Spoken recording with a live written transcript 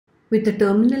With the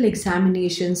terminal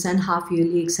examinations and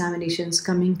half-yearly examinations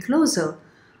coming closer,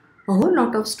 a whole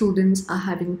lot of students are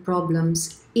having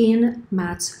problems in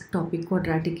maths topic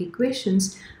quadratic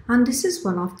equations, and this is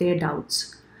one of their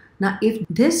doubts. Now, if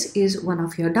this is one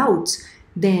of your doubts,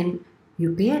 then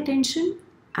you pay attention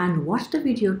and watch the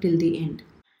video till the end.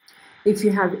 If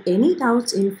you have any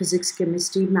doubts in physics,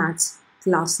 chemistry, maths,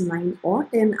 class 9 or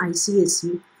 10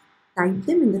 ICSE, type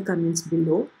them in the comments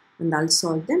below and I'll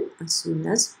solve them as soon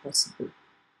as possible.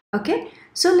 Okay,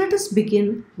 so let us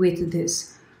begin with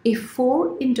this. If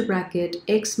 4 into bracket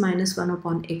x minus 1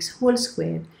 upon x whole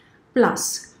square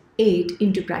plus 8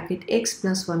 into bracket x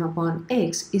plus 1 upon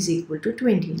x is equal to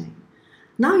 29.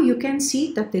 Now you can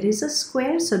see that there is a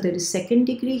square, so there is second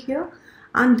degree here,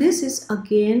 and this is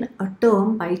again a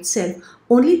term by itself.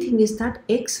 Only thing is that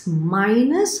x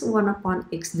minus 1 upon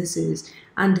x this is,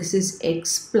 and this is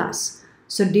x plus.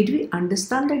 So did we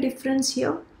understand the difference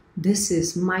here? This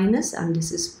is minus and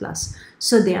this is plus.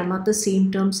 So they are not the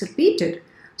same terms repeated.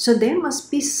 So there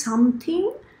must be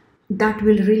something that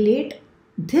will relate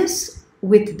this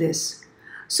with this.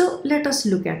 So let us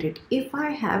look at it. If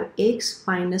I have x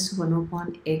minus 1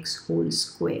 upon x whole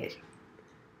square,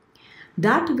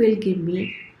 that will give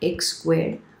me x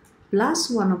squared plus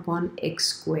 1 upon x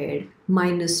squared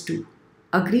minus 2.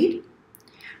 Agreed?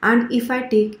 And if I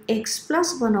take x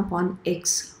plus 1 upon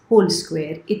x whole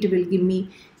square, it will give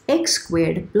me x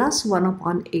squared plus 1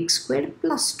 upon x squared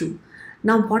plus 2.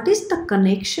 Now what is the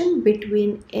connection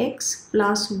between x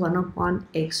plus 1 upon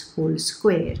x whole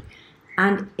square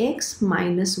and x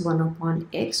minus 1 upon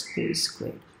x whole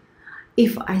square?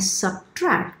 If I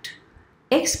subtract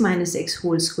x minus x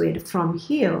whole squared from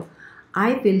here,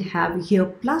 I will have here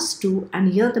plus 2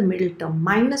 and here the middle term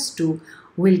minus 2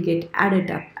 will get added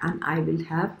up and I will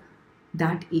have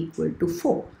that equal to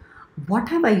 4. What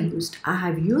have I used? I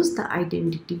have used the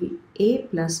identity a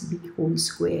plus b whole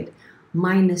square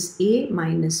minus a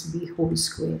minus b whole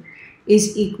square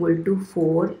is equal to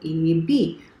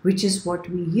 4ab, which is what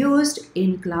we used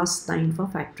in class 9 for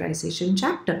factorization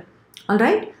chapter.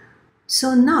 Alright,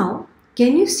 so now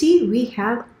can you see we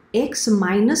have x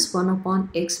minus 1 upon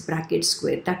x bracket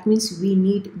square. That means we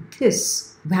need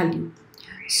this value.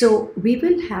 So we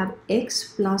will have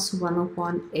x plus 1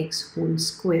 upon x whole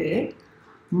square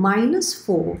minus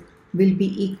 4 will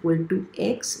be equal to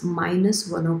x minus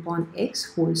 1 upon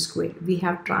x whole square. We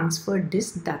have transferred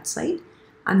this that side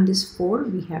and this 4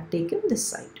 we have taken this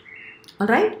side.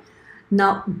 Alright.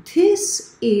 Now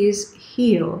this is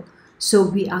here. So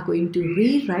we are going to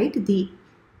rewrite the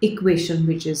equation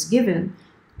which is given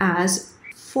as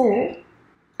 4,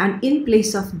 and in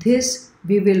place of this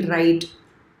we will write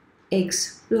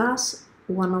x plus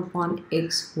 1 upon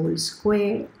x whole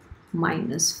square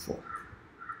minus 4.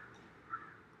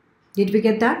 Did we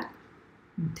get that?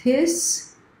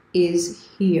 This is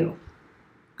here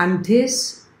and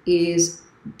this is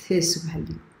this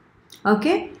value.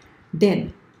 Okay,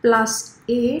 then plus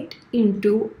 8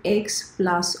 into x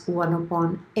plus 1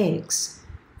 upon x,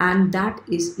 and that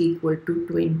is equal to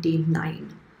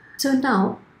 29. So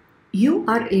now you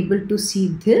are able to see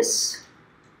this.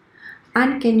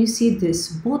 And can you see this?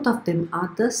 Both of them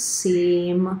are the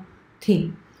same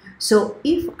thing. So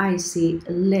if I say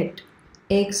let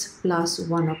x plus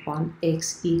 1 upon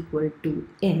x equal to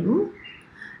m,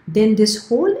 then this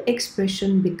whole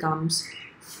expression becomes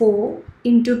 4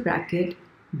 into bracket,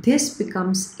 this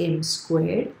becomes m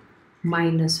squared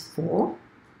minus 4,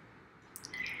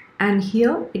 and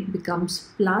here it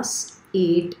becomes plus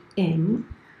 8m.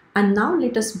 And now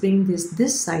let us bring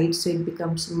this side, so it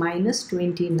becomes minus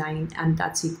 29 and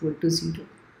that's equal to 0.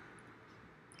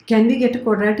 Can we get a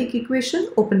quadratic equation?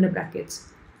 Open the brackets.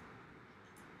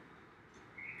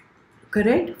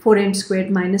 Correct? 4m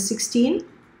squared minus 16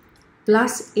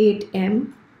 plus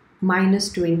 8m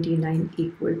minus 29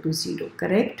 equal to 0.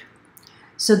 Correct?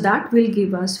 So that will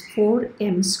give us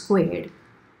 4m squared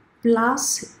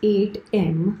plus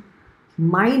 8m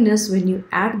minus, when you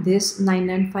add this 9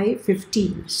 and 5,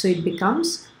 15. So it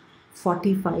becomes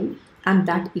 45 and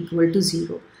that equal to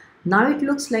 0. Now it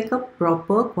looks like a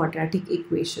proper quadratic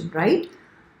equation, right?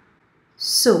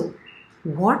 So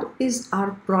what is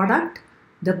our product?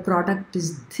 The product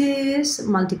is this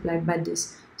multiplied by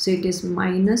this. So it is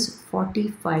minus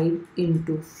 45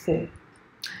 into 4.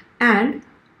 And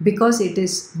because it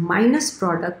is minus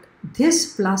product,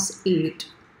 this plus 8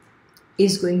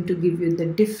 is going to give you the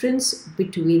difference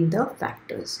between the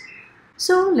factors.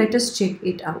 So let us check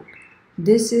it out.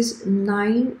 This is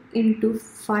 9 into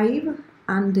 5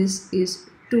 and this is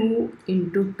 2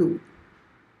 into 2.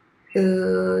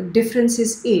 Difference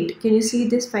is 8. Can you see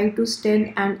this? 5 to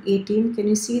 10 and 18. Can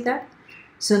you see that?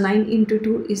 So 9 into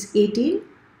 2 is 18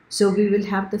 So we will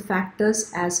have the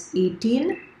factors as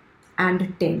 18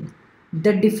 and 10.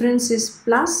 The difference is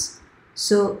plus,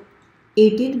 so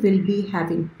 18 will be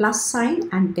having plus sign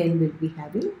and 10 will be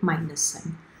having minus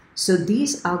sign. So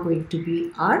these are going to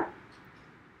be our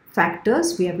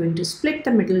factors. We are going to split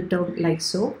the middle term like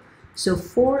so. So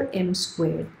 4m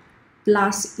squared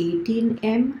plus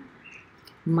 18m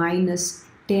minus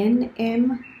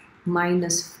 10m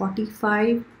minus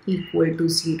 45 equal to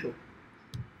 0.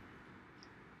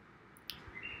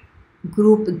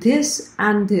 Group this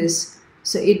and this,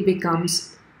 so it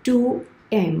becomes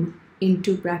 2m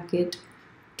into bracket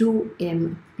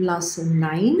 2m plus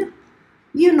 9.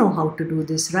 You know how to do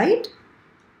this, right?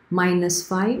 Minus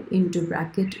 5 into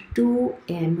bracket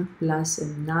 2m plus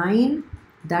 9,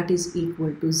 that is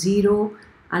equal to 0.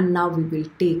 And now we will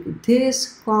take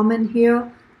this common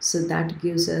here, so that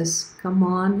gives us, come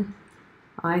on,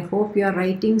 I hope you are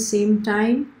writing same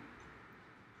time.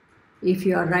 If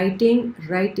you are writing,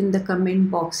 write in the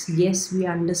comment box, yes, we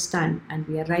understand and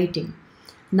we are writing.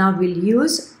 Now we'll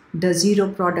use the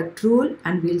zero product rule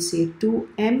and we'll say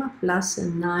 2m plus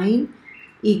 9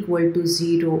 equal to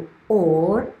 0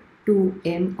 or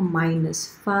 2m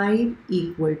minus 5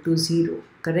 equal to 0,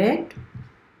 correct?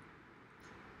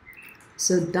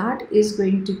 So that is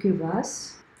going to give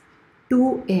us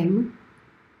 2m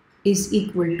is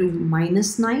equal to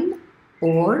minus 9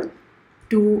 or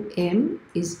 2m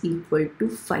is equal to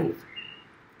 5,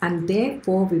 and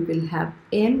therefore we will have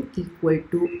m equal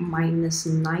to minus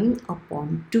 9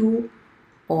 upon 2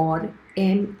 or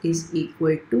m is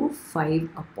equal to 5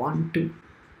 upon 2.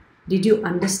 Did you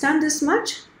understand this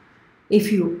much?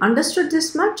 If you understood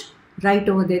this much, write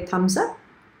over there thumbs up,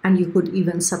 and you could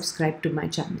even subscribe to my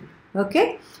channel,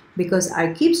 okay? Because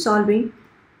I keep solving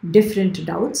different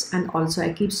doubts and also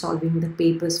I keep solving the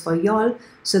papers for y'all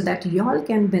so that y'all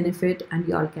can benefit and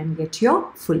y'all can get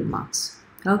your full marks,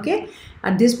 okay?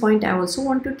 At this point, I also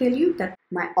want to tell you that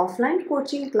my offline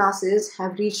coaching classes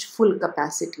have reached full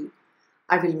capacity.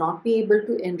 I will not be able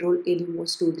to enroll any more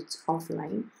students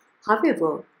offline.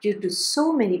 However, due to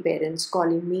so many parents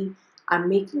calling me, I'm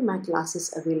making my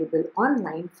classes available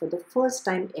online for the first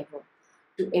time ever.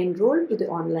 To enroll to the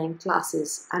online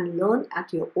classes and learn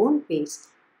at your own pace,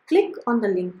 click on the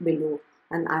link below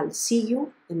and I'll see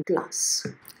you in class.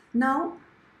 Now,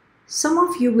 some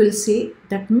of you will say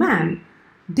that, ma'am,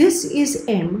 this is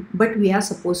m, but we are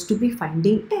supposed to be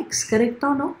finding x, correct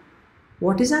or no?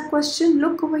 What is our question?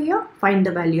 Look over here, find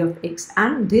the value of x,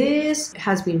 and this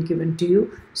has been given to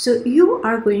you. So you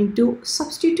are going to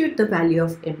substitute the value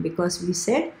of m because we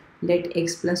said let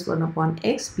x plus 1 upon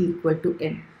x be equal to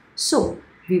m. So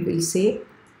we will say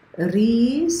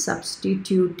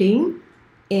resubstituting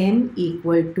m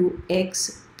equal to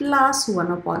x plus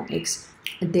 1 upon x.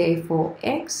 Therefore,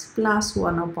 x plus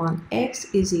 1 upon x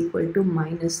is equal to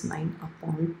minus 9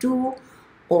 upon 2,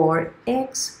 or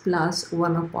x plus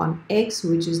 1 upon x,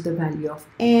 which is the value of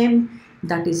m,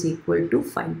 that is equal to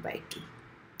 5 by 2.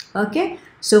 Okay,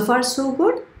 so far so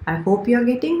good. I hope you are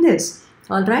getting this.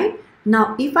 All right.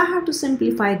 Now, if I have to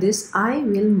simplify this, I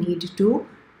will need to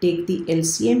take the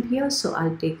LCM here. So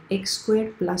I'll take x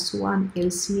squared plus 1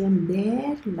 LCM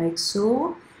there, like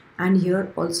so. And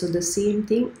here also the same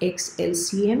thing, x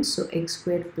LCM. So x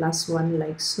squared plus 1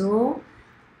 like so.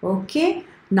 Okay.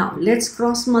 Now let's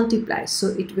cross multiply. So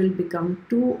it will become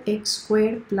 2x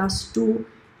squared plus 2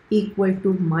 equal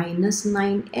to minus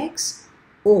 9x,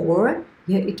 or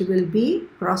here it will be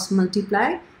cross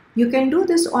multiply. You can do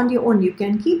this on your own. You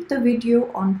can keep the video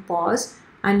on pause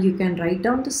and you can write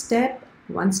down the step,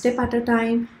 one step at a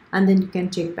time, and then you can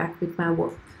check back with my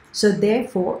work. So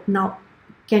therefore, now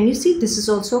can you see this is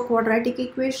also a quadratic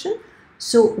equation?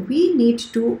 So we need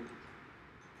to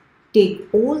take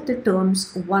all the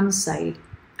terms one side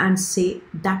and say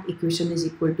that equation is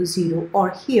equal to 0,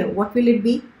 or here what will it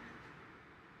be?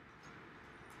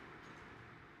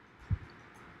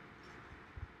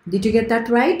 Did you get that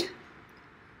right?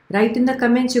 Write in the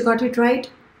comments you got it right.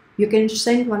 You can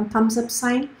send one thumbs up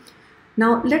sign.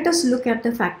 Now let us look at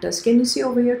the factors. Can you see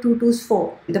over here 2 2's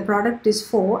 4? The product is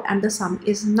 4 and the sum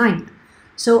is 9.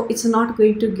 So it's not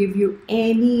going to give you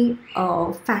any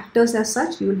factors as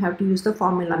such. You will have to use the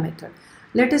formula method.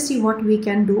 Let us see what we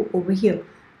can do over here.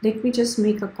 Let me just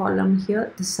make a column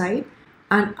here this side,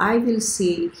 and I will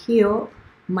say here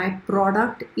my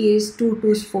product is 2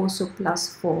 2's 4, so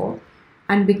plus 4,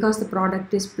 and because the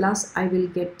product is plus, I will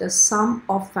get the sum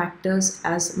of factors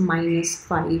as minus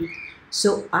 5.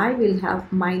 So I will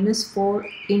have minus 4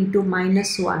 into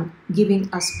minus 1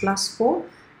 giving us plus 4,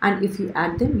 and if you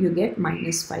add them you get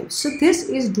minus 5. So this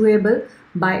is doable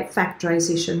by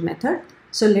factorization method.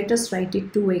 So let us write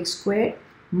it 2x squared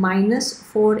minus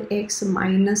 4x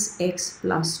minus x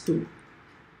plus 2.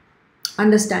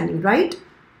 Understanding, right?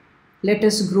 Let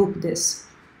us group this.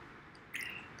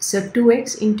 So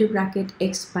 2x into bracket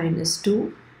x minus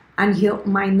 2, and here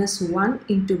minus 1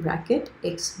 into bracket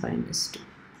x minus 2,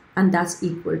 and that's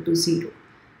equal to 0.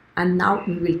 And now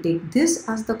we will take this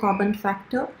as the common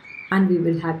factor, and we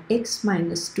will have x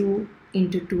minus 2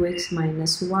 into 2x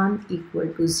minus 1 equal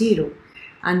to 0.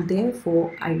 And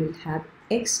therefore, I will have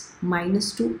x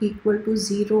minus 2 equal to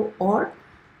 0 or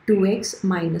 2x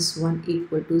minus 1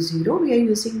 equal to 0. We are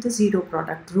using the zero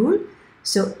product rule.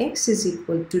 So x is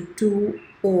equal to 2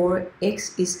 or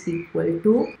x is equal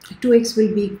to 2x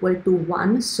will be equal to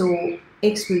 1. So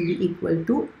x will be equal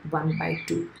to 1 by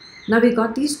 2. Now we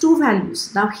got these two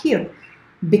values. Now here,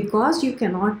 because you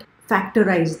cannot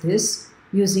factorize this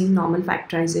using normal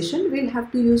factorization, we'll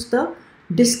have to use the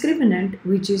discriminant,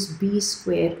 which is b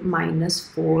square minus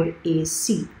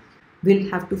 4ac. We'll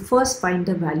have to first find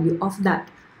the value of that.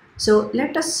 So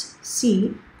let us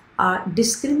see. Our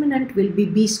discriminant will be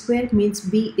b square, means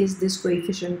b is this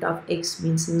coefficient of x,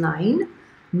 means 9.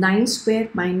 9 square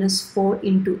minus 4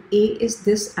 into a is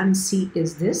this and c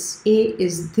is this. A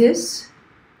is this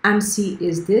and c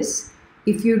is this.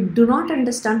 If you do not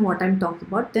understand what I'm talking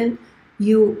about, then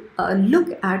you look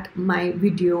at my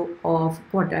video of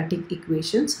quadratic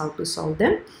equations, how to solve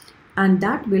them, and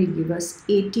that will give us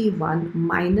 81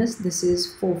 minus this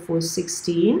is 4 4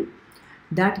 16,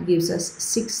 that gives us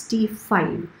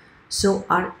 65. So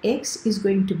our x is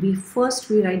going to be, first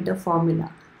we write the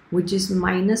formula, which is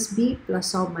minus b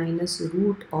plus or minus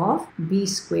root of b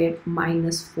squared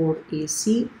minus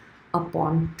 4ac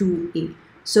upon 2a.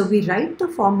 So we write the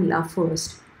formula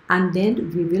first and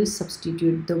then we will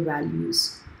substitute the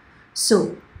values.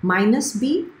 So minus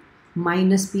b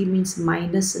means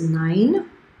minus 9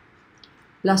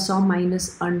 plus or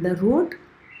minus under root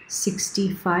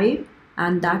 65,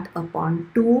 and that upon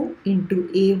 2 into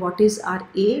a. What is our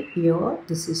a here?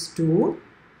 This is 2.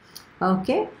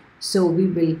 Okay, so we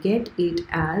will get it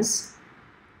as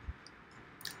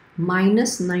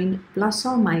minus 9 plus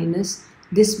or minus,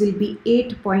 this will be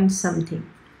 8 point something.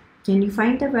 Can you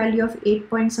find the value of 8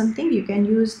 point something? You can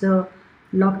use the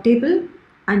log table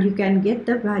and you can get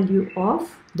the value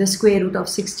of the square root of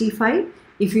 65.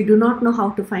 If you do not know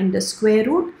how to find the square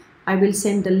root, I will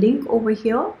send the link over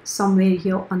here, somewhere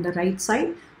here on the right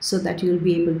side, so that you will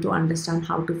be able to understand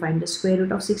how to find the square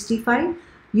root of 65.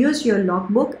 Use your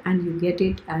logbook and you get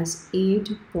it as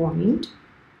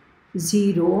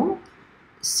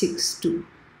 8.062,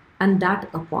 and that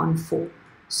upon 4.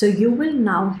 So you will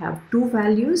now have two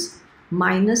values,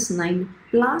 minus 9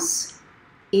 plus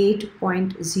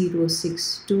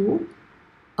 8.062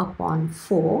 upon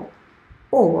 4,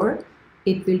 or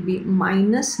it will be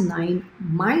minus 9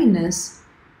 minus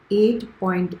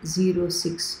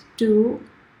 8.062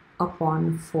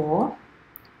 upon 4,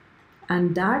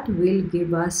 and that will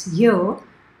give us here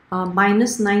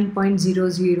minus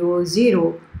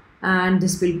 9.000, and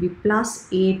this will be plus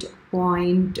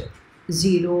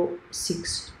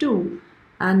 8.062,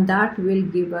 and that will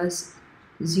give us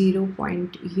 0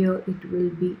 point, here it will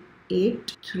be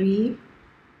 8, 3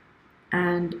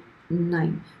 and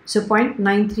 9. So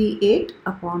 0.938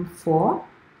 upon 4,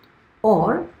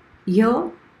 or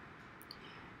here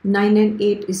 9 and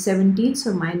 8 is 17,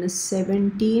 so minus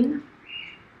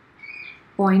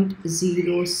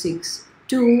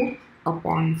 17.062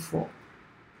 upon 4.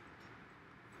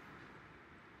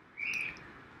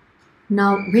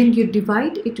 Now when you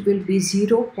divide, it will be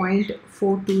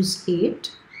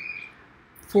 0.428,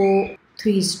 4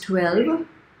 3 is 12,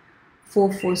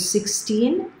 4 4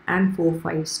 16 and 4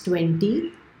 5 is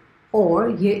 20, or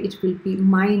here it will be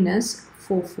minus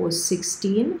 4 4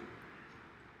 16,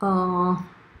 4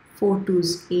 2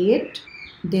 is 8,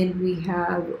 then we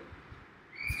have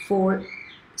 4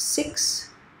 6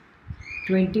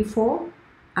 24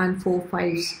 and 4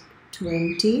 5 is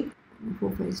 20, 4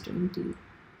 5 is 20.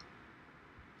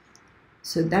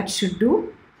 So that should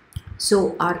do.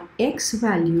 So our x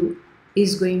value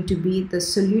is going to be the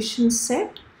solution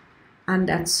set, and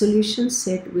that solution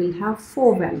set will have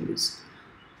 4 values.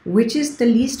 Which is the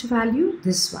least value?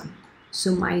 This one.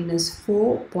 So minus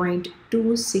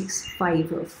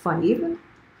 4.2655,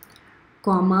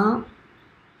 comma,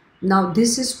 now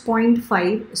this is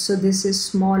 0.5, so this is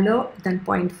smaller than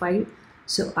 0.5,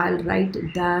 so I'll write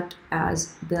that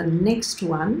as the next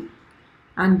one,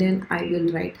 and then I will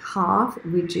write half,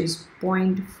 which is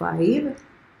 0.5.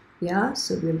 Yeah,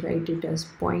 so we'll write it as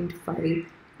 0.5,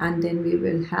 and then we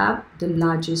will have the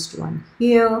largest one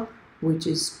here, which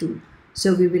is 2.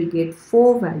 So we will get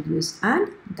 4 values,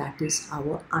 and that is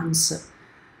our answer.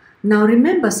 Now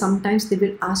remember, sometimes they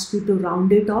will ask you to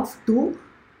round it off to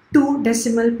 2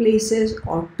 decimal places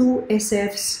or 2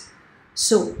 SFs.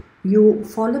 So you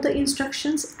follow the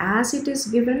instructions as it is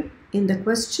given in the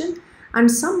question, and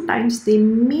sometimes they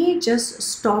may just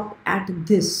stop at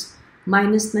this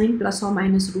 -9 plus or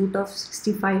minus root of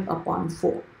 65 upon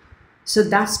 4. So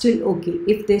that's still okay.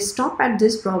 If they stop at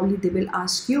this, probably they will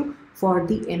ask you for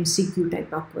the MCQ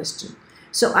type of question.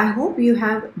 So I hope you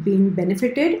have been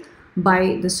benefited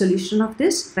by the solution of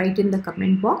this. Write in the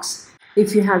comment box.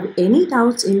 If you have any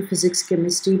doubts in physics,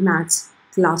 chemistry, maths,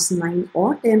 class 9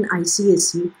 or 10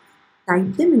 ICSE,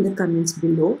 type them in the comments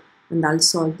below and I'll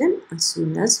solve them as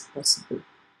soon as possible.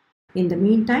 In the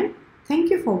meantime, thank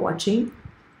you for watching.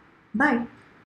 Bye.